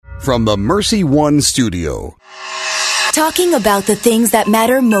from the Mercy One studio. Talking about the things that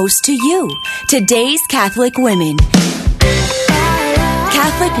matter most to you. Today's Catholic Women.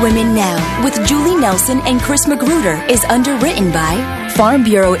 Catholic Women Now with Julie Nelson and Chris Magruder is underwritten by Farm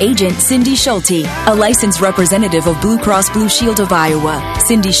Bureau agent Cindy Schulte, a licensed representative of Blue Cross Blue Shield of Iowa,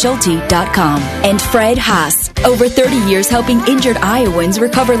 cindyschulte.com, and Fred Haas, over 30 years helping injured Iowans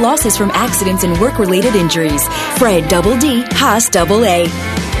recover losses from accidents and work-related injuries. Fred Double D, Haas Double A.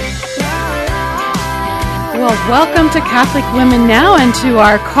 Well, welcome to Catholic Women Now and to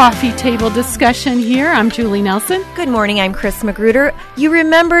our coffee table discussion here. I'm Julie Nelson. Good morning. I'm Chris Magruder. You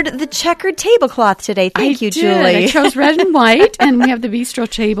remembered the checkered tablecloth today. Thank you, Julie. I chose red and white, and we have the bistro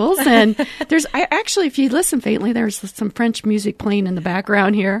tables. And actually, if you listen faintly, there's some French music playing in the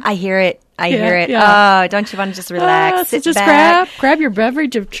background here. I hear it. I hear it. Yeah. Oh, don't you want to just relax? So just grab your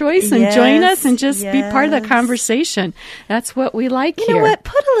beverage of choice and join us and just be part of the conversation. That's what we like here. You know what?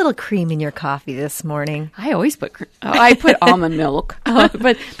 Put a little cream in your coffee this morning. I always put cream. I put almond milk,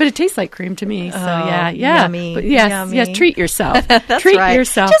 but it tastes like cream to me. So yeah. Yummy. But yes, yummy. Yes. Treat yourself. That's treat right.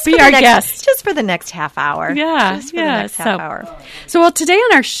 yourself. Just be our guest. Just for the next half hour. Yeah. Just for the next half hour. So today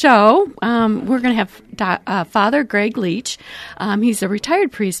on our show, we're going to have Father Greg Leach. He's a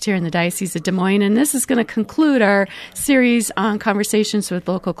retired priest here in the Diocese of Des Moines, and this is going to conclude our series on conversations with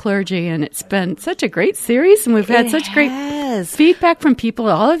local clergy. And it's been such a great series, and we've had such great feedback from people.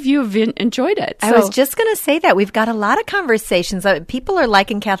 All of you have enjoyed it. I was just going to say that. We've got a lot of conversations. People are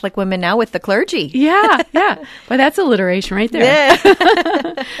liking Catholic Women Now with the clergy. Yeah. Well, that's alliteration right there. Yeah.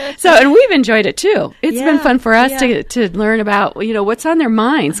 And we've enjoyed it too. It's been fun for us to learn about, what's on their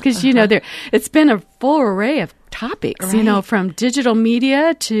minds, because, it's been a full array of topics, from digital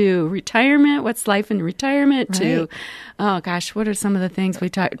media to retirement, what's life in retirement, to, what are some of the things we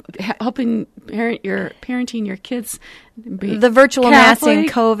talk, helping parenting your kids. The virtual Catholic. Mass and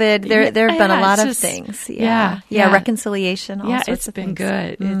COVID, there have been a lot of things. Yeah, reconciliation, all sorts of things. It's been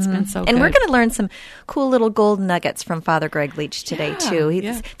good. Mm-hmm. It's been so good. And we're going to learn some cool little gold nuggets from Father Greg Leach today,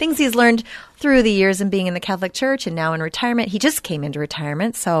 too. Things he's learned through the years and being in the Catholic Church and now in retirement. He just came into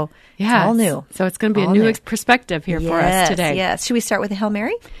retirement, so it's all new. So it's going to be a new perspective here for us today. Yes. Should we start with the Hail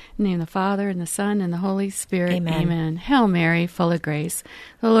Mary? In the name of the Father, and the Son, and the Holy Spirit. Amen. Hail Mary, full of grace.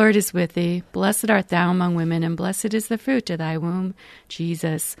 The Lord is with thee. Blessed art thou among women, and blessed is the fruit of thy womb,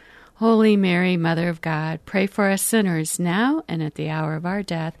 Jesus. Holy Mary, Mother of God, pray for us sinners now and at the hour of our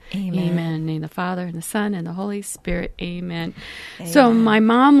death. Amen. In the name of the Father, and the Son, and the Holy Spirit. Amen. So my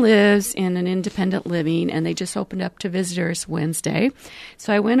mom lives in an independent living, and they just opened up to visitors Wednesday.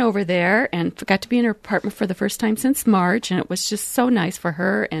 So I went over there and got to be in her apartment for the first time since March, and it was just so nice for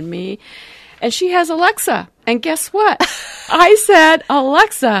her and me. And she has Alexa. And guess what? I said,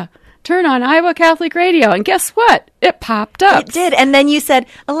 Alexa, turn on Iowa Catholic Radio. And guess what? It popped up. It did. And then you said,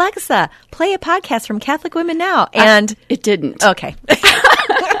 Alexa, play a podcast from Catholic Women Now. And it didn't. Okay.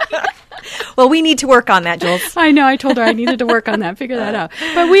 Well, we need to work on that, Jules. I know. I told her I needed to work on that, figure that out.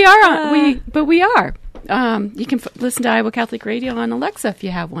 But we are we are. You can listen to Iowa Catholic Radio on Alexa if you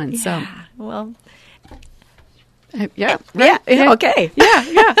have one. Yeah. So, well, okay.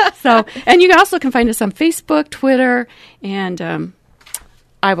 Yeah. So, and you also can find us on Facebook, Twitter, and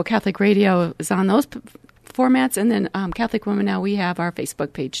Iowa Catholic Radio is on those formats, and then Catholic Women Now, we have our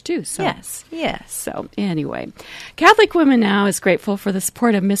Facebook page too. So. Yes. So anyway, Catholic Women Now is grateful for the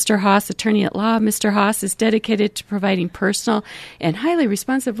support of Mr. Haas, attorney at law. Mr. Haas is dedicated to providing personal and highly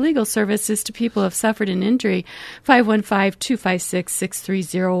responsive legal services to people who have suffered an injury.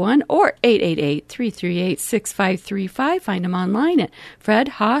 515-256-6301 or 888-338-6535. Find him online at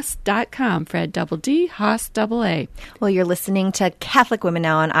fredhaas.com. Fred Double D, Haas Double A. Well, you're listening to Catholic Women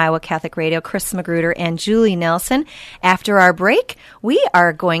Now on Iowa Catholic Radio. Chris Magruder and Julie Nelson. After our break, we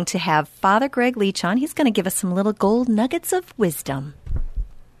are going to have Father Greg Leach on. He's going to give us some little gold nuggets of wisdom.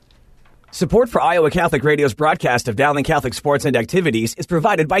 Support for Iowa Catholic Radio's broadcast of Dowling Catholic sports and activities is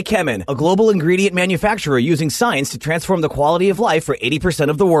provided by Kemin, a global ingredient manufacturer using science to transform the quality of life for 80%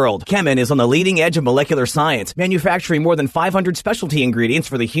 of the world. Kemin is on the leading edge of molecular science, manufacturing more than 500 specialty ingredients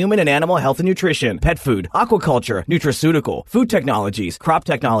for the human and animal health and nutrition, pet food, aquaculture, nutraceutical, food technologies, crop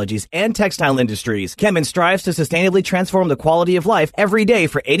technologies, and textile industries. Kemin strives to sustainably transform the quality of life every day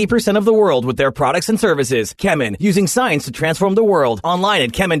for 80% of the world with their products and services. Kemin, using science to transform the world. Online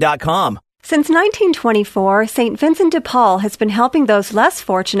at Kemin.com. Since 1924, St. Vincent de Paul has been helping those less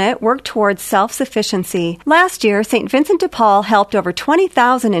fortunate work towards self-sufficiency. Last year, St. Vincent de Paul helped over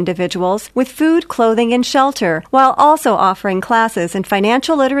 20,000 individuals with food, clothing, and shelter, while also offering classes in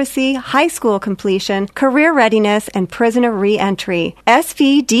financial literacy, high school completion, career readiness, and prisoner re-entry.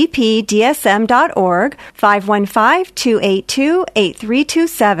 svdpdsm.org,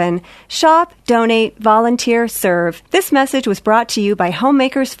 515-282-8327. Shop, donate, volunteer, serve. This message was brought to you by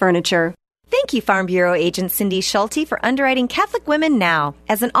Homemakers Furniture. Thank you, Farm Bureau agent Cindy Schulte, for underwriting Catholic Women Now.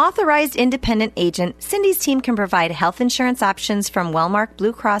 As an authorized independent agent, Cindy's team can provide health insurance options from Wellmark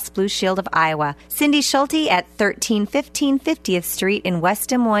Blue Cross Blue Shield of Iowa. Cindy Schulte at 1315 50th Street in West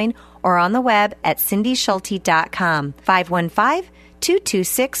Des Moines, or on the web at cindyschulte.com.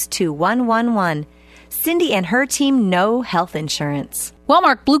 515-226-2111. Cindy and her team know health insurance.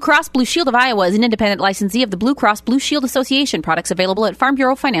 Wellmark Blue Cross Blue Shield of Iowa is an independent licensee of the Blue Cross Blue Shield Association. Products available at Farm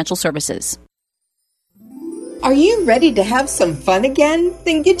Bureau Financial Services. Are you ready to have some fun again?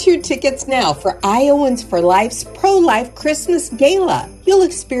 Then get your tickets now for Iowans for Life's Pro-Life Christmas Gala. You'll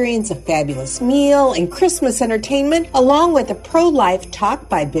experience a fabulous meal and Christmas entertainment along with a pro-life talk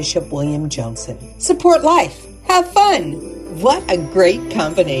by Bishop William Johnson. Support life. Have fun. What a great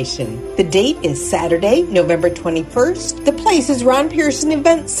combination. The date is Saturday, November 21st. The place is Ron Pearson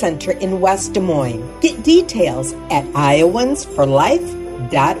Event Center in West Des Moines. Get details at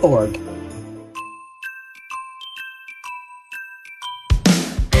iowansforlife.org.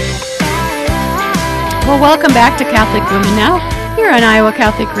 Well, welcome back to Catholic Women Now. Here on Iowa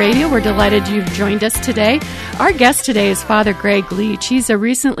Catholic Radio, we're delighted you've joined us today. Our guest today is Father Greg Leach. He's a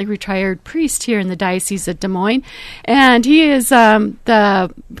recently retired priest here in the Diocese of Des Moines, and he is the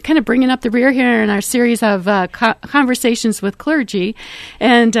kind of bringing up the rear here in our series of conversations with clergy.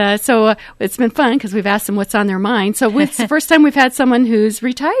 And so it's been fun because we've asked them what's on their mind. So it's the first time we've had someone who's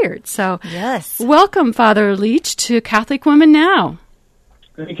retired. So yes, welcome, Father Leach, to Catholic Women Now.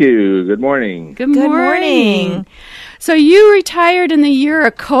 Thank you. Good morning. Good morning. So you retired in the year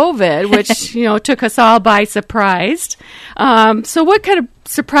of COVID, which, took us all by surprise. So what kind of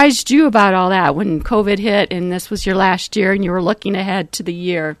surprised you about all that when COVID hit and this was your last year and you were looking ahead to the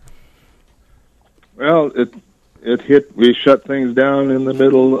year? Well, it hit, we shut things down in the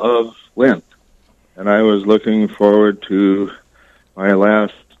middle of Lent. And I was looking forward to my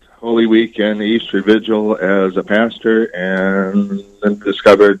last Holy Week and Easter Vigil as a pastor, and then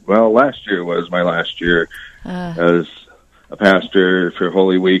discovered, last year was my last year as a pastor for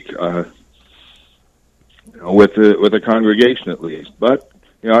Holy Week, with a congregation at least. But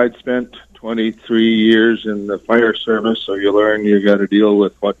I'd spent 23 years in the fire service, so you learn you got to deal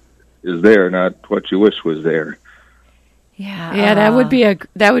with what is there, not what you wish was there. Yeah, that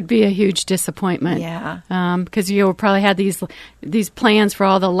would be a huge disappointment. Yeah, because you probably had these plans for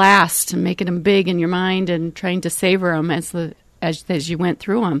all the last and making them big in your mind and trying to savor them as you went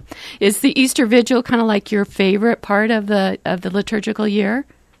through them. Is the Easter Vigil kind of like your favorite part of the liturgical year?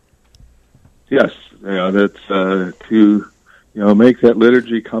 Yes, that's to make that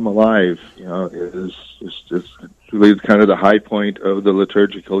liturgy come alive. Is really kind of the high point of the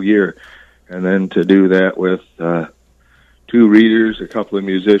liturgical year, and then to do that with 2 readers, a couple of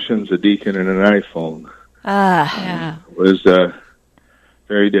musicians, a deacon, and an iPhone. Was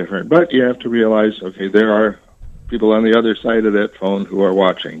very different. But you have to realize, okay, there are people on the other side of that phone who are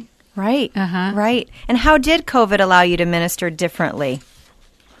watching. Right, right. And how did COVID allow you to minister differently?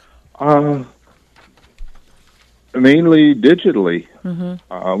 Mainly digitally.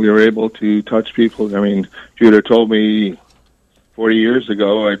 Mm-hmm. We were able to touch people. I mean, if you would have told me 40 years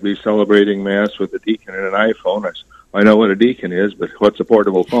ago I'd be celebrating Mass with a deacon and an iPhone, I know what a deacon is, but what's a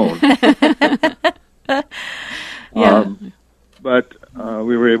portable phone? But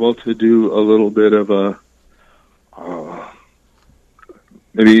we were able to do a little bit of a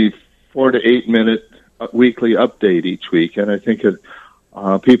maybe 4 to 8 minute weekly update each week, and I think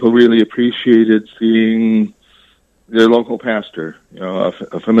people really appreciated seeing their local pastor,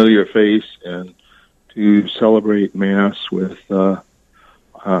 a familiar face, and to celebrate Mass with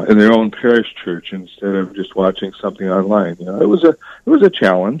in their own parish church instead of just watching something online. It was a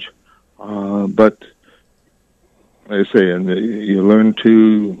challenge, but like I say, and you learn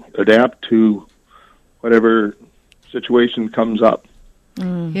to adapt to whatever situation comes up.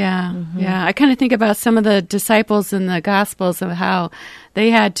 Yeah. I kind of think about some of the disciples in the Gospels of how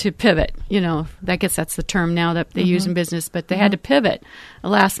they had to pivot. I guess that's the term now that they use in business, but they had to pivot. The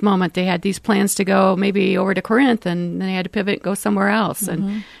last moment, they had these plans to go maybe over to Corinth, and then they had to pivot and go somewhere else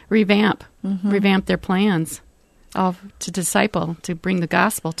and revamp their plans to disciple, to bring the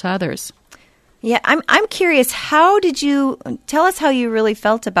gospel to others. Yeah, I'm curious. How did you tell us how you really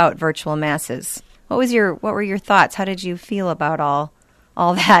felt about virtual masses? What were your thoughts? How did you feel about all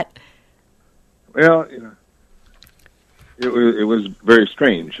that? Well, it was very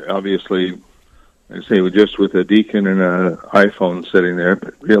strange. Obviously, I say just with a deacon and an iPhone sitting there,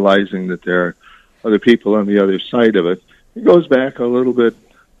 but realizing that there are other people on the other side of it. It goes back a little bit,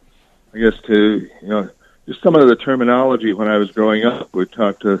 I guess, to just some of the terminology when I was growing up. We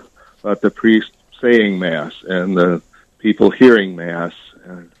talked about the priest saying Mass and the people hearing Mass,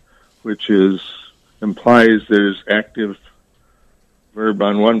 which implies there's active verb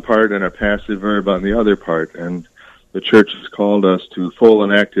on one part and a passive verb on the other part. And the church has called us to full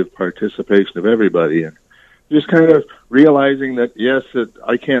and active participation of everybody. And just kind of realizing that, yes,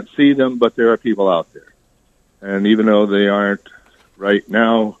 I can't see them, but there are people out there. And even though they aren't right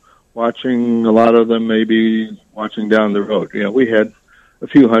now watching, a lot of them may be watching down the road. We had a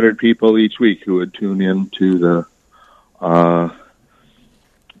few hundred people each week who would tune in to the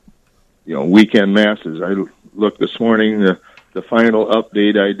weekend masses. I looked this morning, the final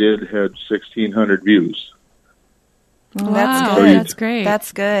update I did had 1,600 views. Wow, that's great.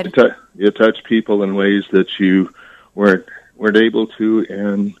 That's good. You touch people in ways that you weren't able to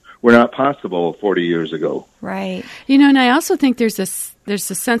and were not possible 40 years ago. Right. And I also think there's a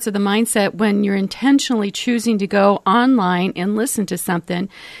sense of the mindset when you're intentionally choosing to go online and listen to something,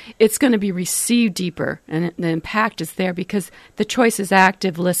 it's going to be received deeper, and the impact is there because the choice is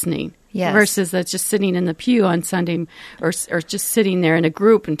active listening. Yes. Versus that's just sitting in the pew on Sunday or just sitting there in a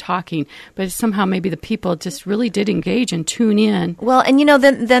group and talking. But somehow maybe the people just really did engage and tune in. Well, and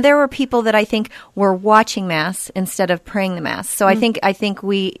then there were people that I think were watching Mass instead of praying the Mass. So I think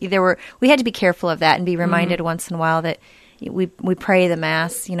we had to be careful of that and be reminded once in a while that we pray the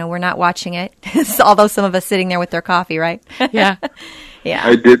Mass. We're not watching it, although some of us sitting there with their coffee, right? Yeah. Yeah.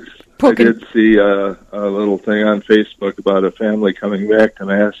 I did see a little thing on Facebook about a family coming back to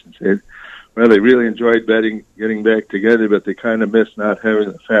Mass and said, well, they really enjoyed getting back together, but they kind of missed not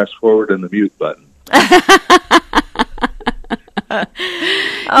having the fast forward and the mute button.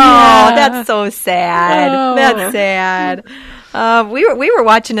 Oh, that's so sad. Oh. That's sad. We were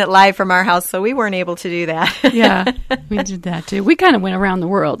watching it live from our house, so we weren't able to do that. Yeah, we did that too. We kind of went around the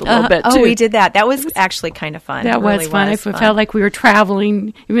world a little bit too. Oh, we did that. That was actually kind of fun. That was fun. I felt like we were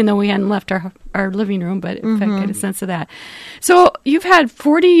traveling, even though we hadn't left our living room, but in fact, I had a sense of that. So you've had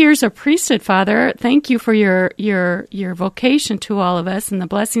 40 years of priesthood, Father. Thank you for your vocation to all of us and the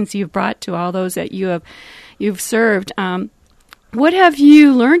blessings you've brought to all those that you've served. What have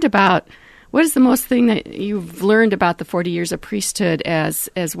you learned about? What is the most thing that you've learned about the 40 years of priesthood as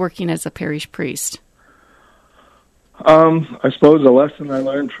working as a parish priest? I suppose a lesson I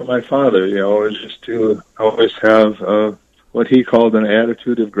learned from my father, is just to always have what he called an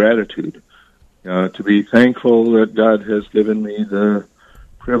attitude of gratitude. To be thankful that God has given me the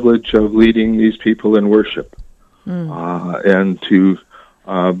privilege of leading these people in worship, and to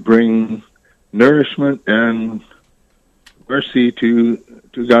bring nourishment and mercy to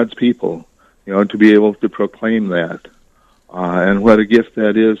God's people. To be able to proclaim that. And what a gift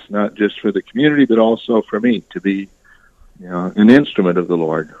that is, not just for the community, but also for me to be, an instrument of the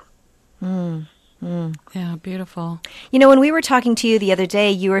Lord. Yeah, beautiful. When we were talking to you the other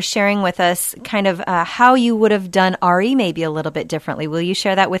day, you were sharing with us kind of how you would have done RE maybe a little bit differently. Will you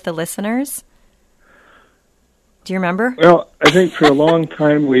share that with the listeners? Do you remember? Well, I think for a long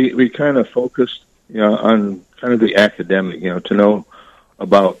time we kind of focused, on kind of the academic, to know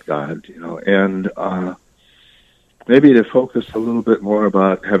about God, and maybe to focus a little bit more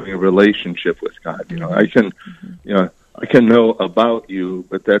about having a relationship with God. I can know about you,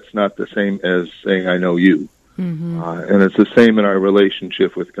 but that's not the same as saying I know you. And it's the same in our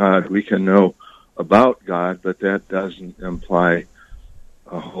relationship with God. We can know about God, but that doesn't imply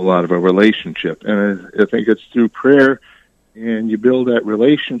a whole lot of a relationship. And I think it's through prayer, and you build that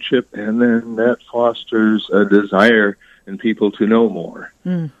relationship, and then that fosters a desire in people to know more.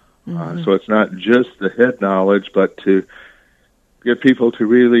 So it's not just the head knowledge, but to get people to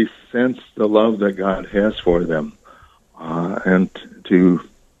really sense the love that God has for them, and to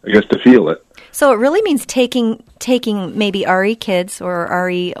feel it. So it really means taking maybe RE kids or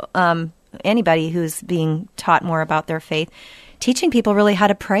RE anybody who's being taught more about their faith, teaching people really how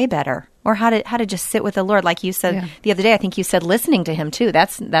to pray better, or how to just sit with the Lord, like you said the other day. I think you said listening to Him too.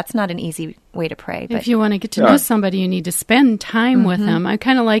 That's not an easy way to pray. But. If you want to get to know somebody, you need to spend time with them. I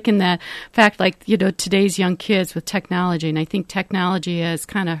kind of liken that fact, like today's young kids with technology, and I think technology has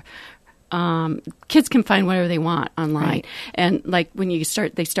kind of kids can find whatever they want online. Right. And like when they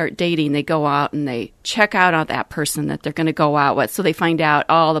start dating, they go out and they check out on that person that they're going to go out with. So they find out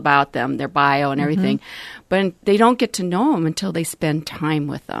all about them, their bio and everything. But they don't get to know them until they spend time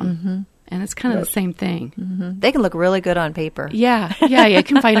with them. And it's kind of the same thing. They can look really good on paper. Yeah. You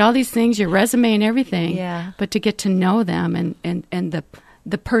can find all these things, your resume and everything. Yeah. But to get to know them and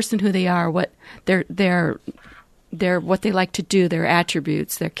the person who they are, what their what they like to do, their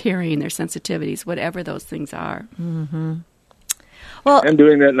attributes, their caring, their sensitivities, whatever those things are. Well, And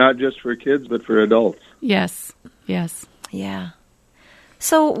doing that not just for kids, but for adults. Yes. yeah.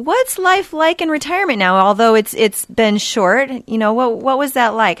 So what's life like in retirement now? Although it's been short, what was that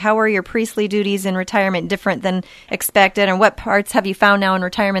like? How were your priestly duties in retirement different than expected? And what parts have you found now in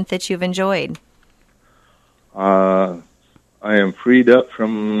retirement that you've enjoyed? I am freed up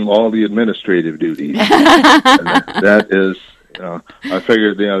from all the administrative duties. That is, I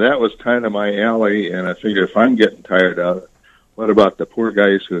figured, that was kind of my alley, and I figured if I'm getting tired of it, what about the poor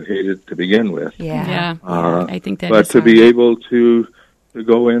guys who hated to begin with? Yeah. I think that but is to hard. be able to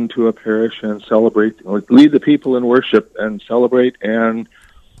go into a parish and celebrate, lead the people in worship and celebrate, and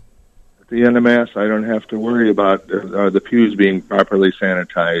at the end of Mass, I don't have to worry about the pews being properly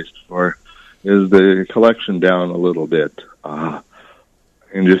sanitized, or is the collection down a little bit.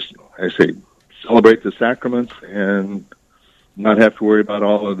 And just, I say, celebrate the sacraments and not have to worry about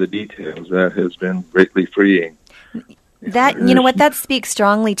all of the details. That has been greatly freeing. That speaks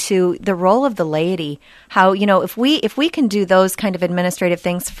strongly to the role of the laity. How, if we can do those kind of administrative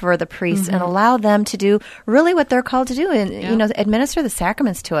things for the priests and allow them to do really what they're called to do and, administer the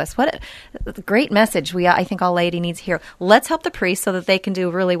sacraments to us. What a great message I think all laity needs here. Let's help the priests so that they can do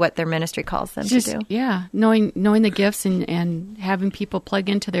really what their ministry calls them to do. Yeah, knowing the gifts and having people plug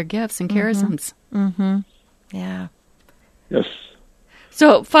into their gifts and charisms. Yeah. Yes.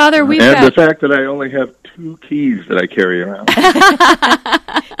 So, Father, we've and got... the fact that I only have 2 keys that I carry around.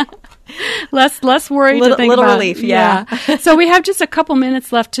 less worry to think little about. Relief, yeah. So we have just a couple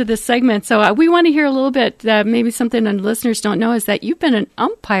minutes left to this segment. So we want to hear a little bit, maybe something the listeners don't know, is that you've been an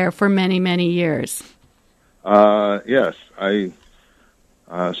umpire for many, many years. Yes, I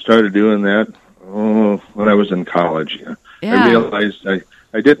started doing that when I was in college. I realized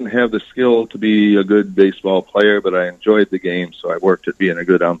I didn't have the skill to be a good baseball player, but I enjoyed the game, so I worked at being a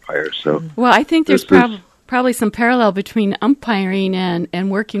good umpire. So, well, I think there's probably some parallel between umpiring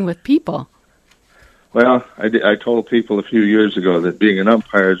and working with people. Well, I told people a few years ago that being an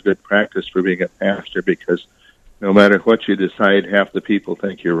umpire is good practice for being a pastor, because no matter what you decide, half the people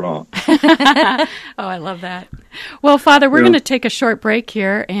think you're wrong. Oh, I love that. Well, Father, we're going to take a short break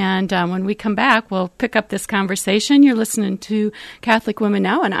here, and when we come back, we'll pick up this conversation. You're listening to Catholic Women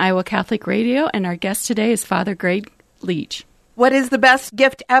Now on Iowa Catholic Radio, and our guest today is Father Greg Leach. What is the best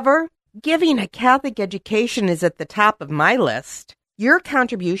gift ever? Giving a Catholic education is at the top of my list. Your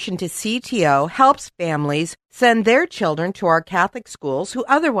contribution to CTO helps families send their children to our Catholic schools who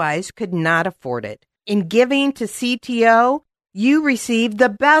otherwise could not afford it. In giving to CTO, you receive the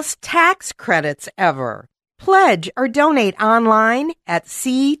best tax credits ever. Pledge or donate online at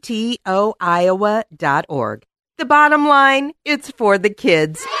ctoiowa.org. The bottom line, it's for the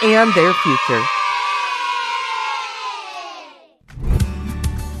kids and their future.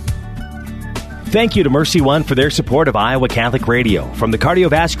 Thank you to Mercy One for their support of Iowa Catholic Radio. From the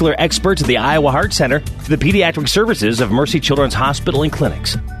cardiovascular experts at the Iowa Heart Center to the pediatric services of Mercy Children's Hospital and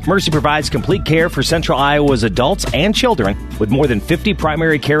Clinics, Mercy provides complete care for Central Iowa's adults and children with more than 50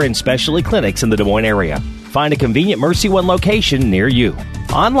 primary care and specialty clinics in the Des Moines area. Find a convenient Mercy One location near you.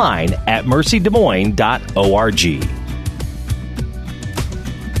 Online at mercydesmoines.org.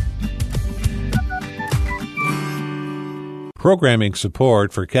 Programming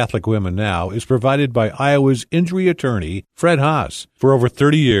support for Catholic Women Now is provided by Iowa's injury attorney, Fred Haas. For over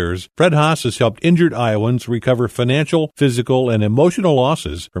 30 years, Fred Haas has helped injured Iowans recover financial, physical, and emotional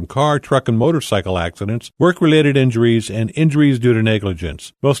losses from car, truck, and motorcycle accidents, work-related injuries, and injuries due to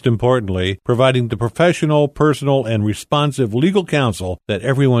negligence. Most importantly, providing the professional, personal, and responsive legal counsel that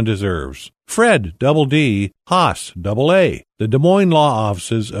everyone deserves. Fred, Double D, Haas, Double A, the Des Moines Law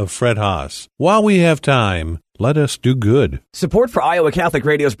Offices of Fred Haas. While we have time, let us do good. Support for Iowa Catholic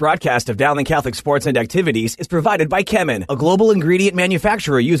Radio's broadcast of Dowling Catholic sports and activities is provided by Kemin, a global ingredient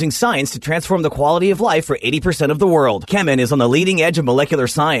manufacturer using science to transform the quality of life for 80% of the world. Kemin is on the leading edge of molecular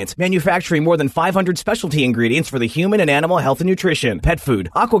science, manufacturing more than 500 specialty ingredients for the human and animal health and nutrition, pet food,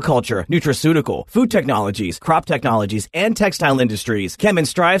 aquaculture, nutraceutical, food technologies, crop technologies, and textile industries. Kemin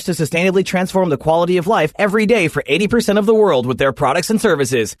strives to sustainably transform the quality of life every day for 80% of the world with their products and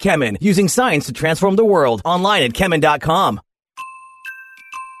services. Kemin, using science to transform the world. Online at Kemin.com.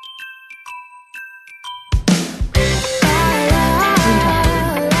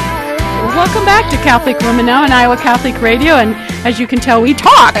 to Catholic Women Now on Iowa Catholic Radio, and as you can tell, we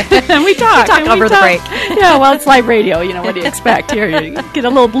talk. we talk over the break. Yeah, well, it's live radio. You know, what do you expect? Here, you get a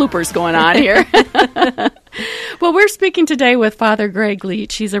little bloopers going on here. Well, we're speaking today with Father Greg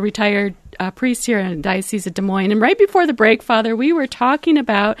Leach. He's a retired priest here in the Diocese of Des Moines. And right before the break, Father, we were talking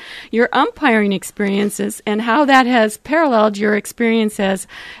about your umpiring experiences and how that has paralleled your experience as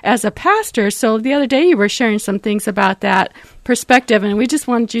a pastor. So the other day you were sharing some things about that perspective, and we just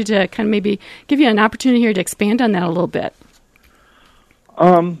wanted you to kind of maybe give you an opportunity here to expand on that a little bit.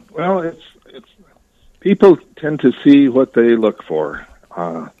 Well, it's people tend to see what they look for,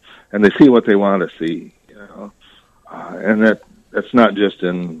 and they see what they want to see, you know, and that's not just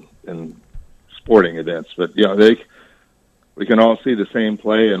in sporting events, but we can all see the same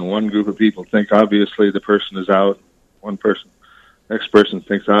play, and one group of people think obviously the person is out, next person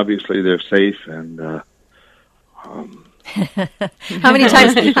thinks obviously they're safe, and how many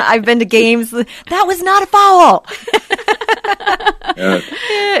times I've been to games, that was not a foul.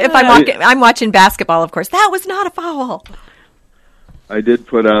 If I'm watching basketball, of course, that was not a foul. I did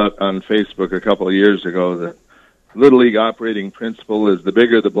put out on Facebook a couple of years ago that Little League operating principle is the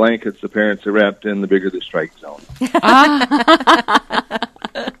bigger the blankets the parents are wrapped in, the bigger the strike zone.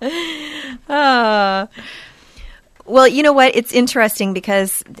 Well, you know what? It's interesting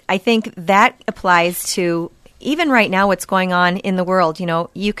because I think that applies to even right now what's going on in the world. You know,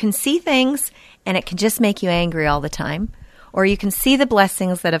 you can see things and it can just make you angry all the time. Or you can see the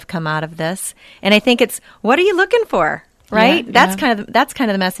blessings that have come out of this. And I think it's, what are you looking for? Right? Yeah, that's kind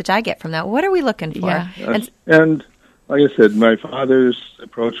of the message I get from that. What are we looking for? Yeah. And like I said, my father's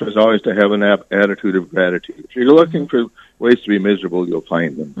approach was always to have an attitude of gratitude. If you're looking for ways to be miserable, you'll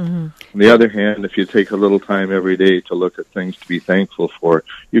find them. Mm-hmm. On the other hand, if you take a little time every day to look at things to be thankful for,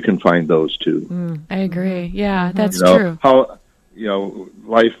 you can find those too. I agree. Yeah, that's true.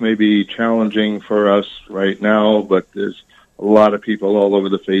 Life may be challenging for us right now, but there's a lot of people all over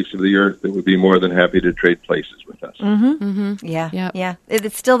the face of the earth that would be more than happy to trade places with us. Mm-hmm. Mm-hmm. Yeah.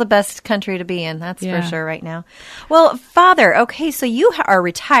 It's still the best country to be in, that's for sure right now. Well, Father, okay, so you are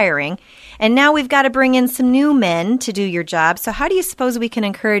retiring, and now we've got to bring in some new men to do your job. So how do you suppose we can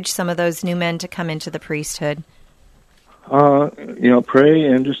encourage some of those new men to come into the priesthood? Pray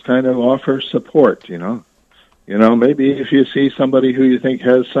and just kind of offer support, maybe if you see somebody who you think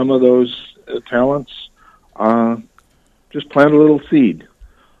has some of those talents, just plant a little seed.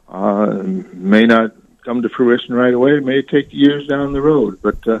 May not come to fruition right away. It may take years down the road.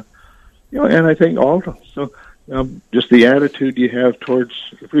 But, and I think also, just the attitude you have towards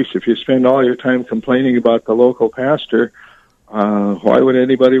the priest. If you spend all your time complaining about the local pastor, why would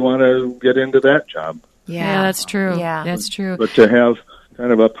anybody want to get into that job? Yeah, that's true. Yeah, that's true. But to have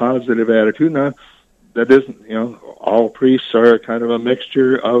kind of a positive attitude, now, that isn't, all priests are kind of a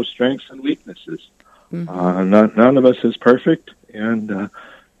mixture of strengths and weaknesses. Mm-hmm. None of us is perfect, and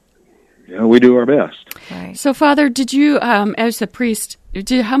we do our best. Right. So, Father, did you, as a priest,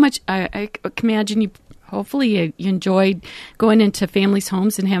 how much? I can imagine you. Hopefully, you enjoyed going into families'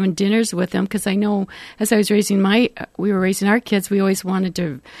 homes and having dinners with them. Because I know, as I was we were raising our kids, we always wanted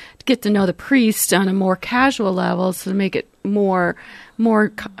to get to know the priest on a more casual level, so to make it more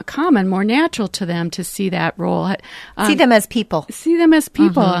common, more natural to them to see that role. See them as people.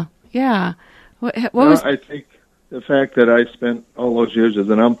 Mm-hmm. Yeah. I think the fact that I spent all those years as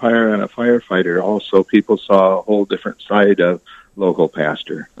an umpire and a firefighter, also people saw a whole different side of local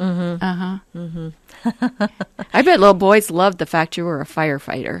pastor. Mm-hmm. Mm-hmm. I bet little boys loved the fact you were a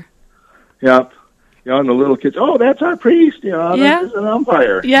firefighter. Yeah. And the little kids, that's our priest. This is an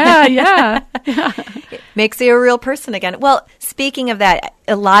umpire. Yeah. Makes you a real person again. Well, speaking of that,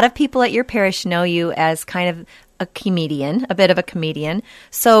 a lot of people at your parish know you as kind of a bit of a comedian.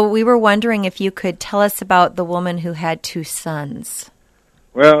 So we were wondering if you could tell us about the woman who had 2 sons.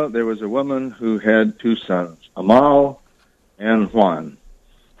 Well, there was a woman who had 2 sons, Amal and Juan,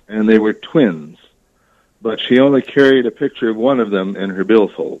 and they were twins. But she only carried a picture of one of them in her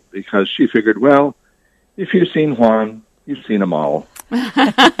billfold because she figured, well, if you've seen Juan, you've seen Amal.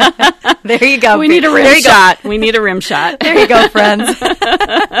 There you go. We need a rim shot. We need a rim shot. There you go, friends.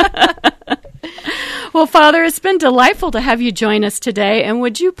 Well, Father, it's been delightful to have you join us today. And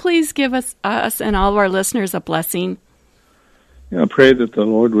would you please give us and all of our listeners a blessing? Pray that the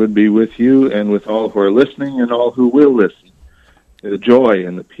Lord would be with you and with all who are listening and all who will listen. The joy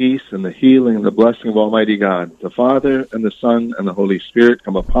and the peace and the healing and the blessing of Almighty God, the Father and the Son and the Holy Spirit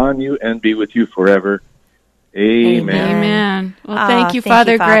come upon you and be with you forever. Amen. Amen. Well, thank you,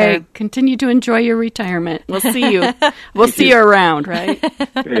 Father Greg. Continue to enjoy your retirement. We'll see you. We'll see you around, right?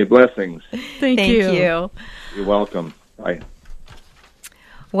 Okay, blessings. Thank you. You're welcome. Bye.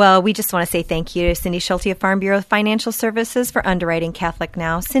 Well, we just want to say thank you to Cindy Schulte of Farm Bureau Financial Services for underwriting Catholic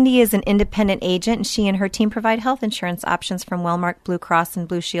Now. Cindy is an independent agent, and she and her team provide health insurance options from Wellmark Blue Cross and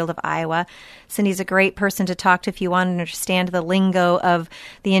Blue Shield of Iowa. Cindy's a great person to talk to if you want to understand the lingo of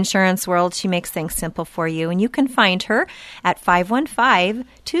the insurance world. She makes things simple for you. And you can find her at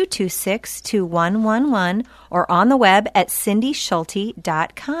 515-226-2111 or on the web at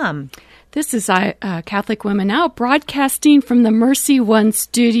cindyschulte.com. This is Catholic Women Now, broadcasting from the Mercy One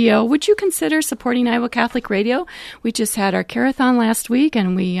studio. Would you consider supporting Iowa Catholic Radio? We just had our Carathon last week,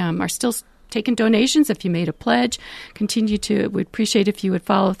 and we are still taking donations. If you made a pledge, we'd appreciate if you would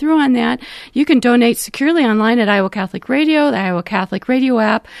follow through on that. You can donate securely online at Iowa Catholic Radio, the Iowa Catholic Radio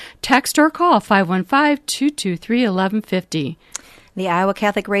app, text or call 515-223-1150. The Iowa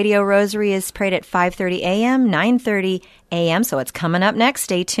Catholic Radio Rosary is prayed at 5:30 a.m., 9:30 a.m., so it's coming up next.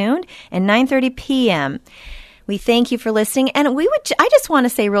 Stay tuned. And 9:30 p.m. We thank you for listening. And I just want to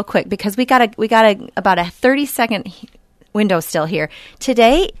say real quick, because we got about a 30-second window still here.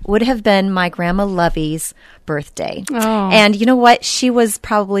 Today would have been my Grandma Lovey's birthday. Oh. And you know what? She was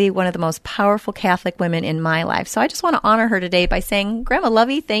probably one of the most powerful Catholic women in my life. So I just want to honor her today by saying, Grandma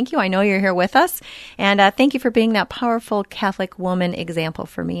Lovey, thank you. I know you're here with us. And thank you for being that powerful Catholic woman example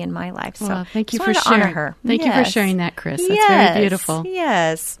for me in my life. So well, thank you just for wanted to sharing. honor her. Thank you for sharing that, Chris. That's very beautiful.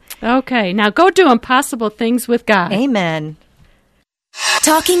 Yes. Okay, now go do impossible things with God. Amen.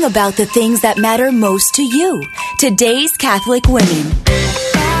 Talking about the things that matter most to you. Today's Catholic Women.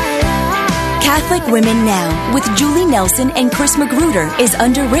 Catholic Women Now with Julie Nelson and Chris Magruder is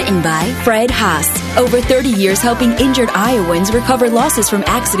underwritten by Fred Haas. Over 30 years helping injured Iowans recover losses from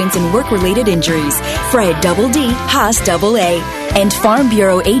accidents and work-related injuries. Fred Double D, Haas Double A. And Farm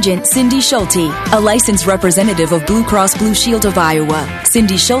Bureau agent Cindy Schulte, a licensed representative of Blue Cross Blue Shield of Iowa.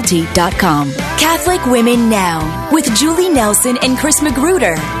 CindySchulte.com. Catholic Women Now with Julie Nelson and Chris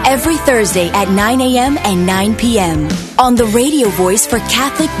Magruder every Thursday at 9 a.m. and 9 p.m. on the radio voice for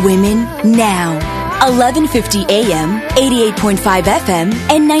Catholic Women Now. 1150 AM, 88.5 FM,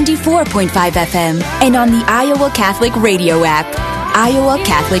 and 94.5 FM, and on the Iowa Catholic Radio app. Iowa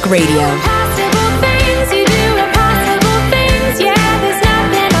Catholic Radio.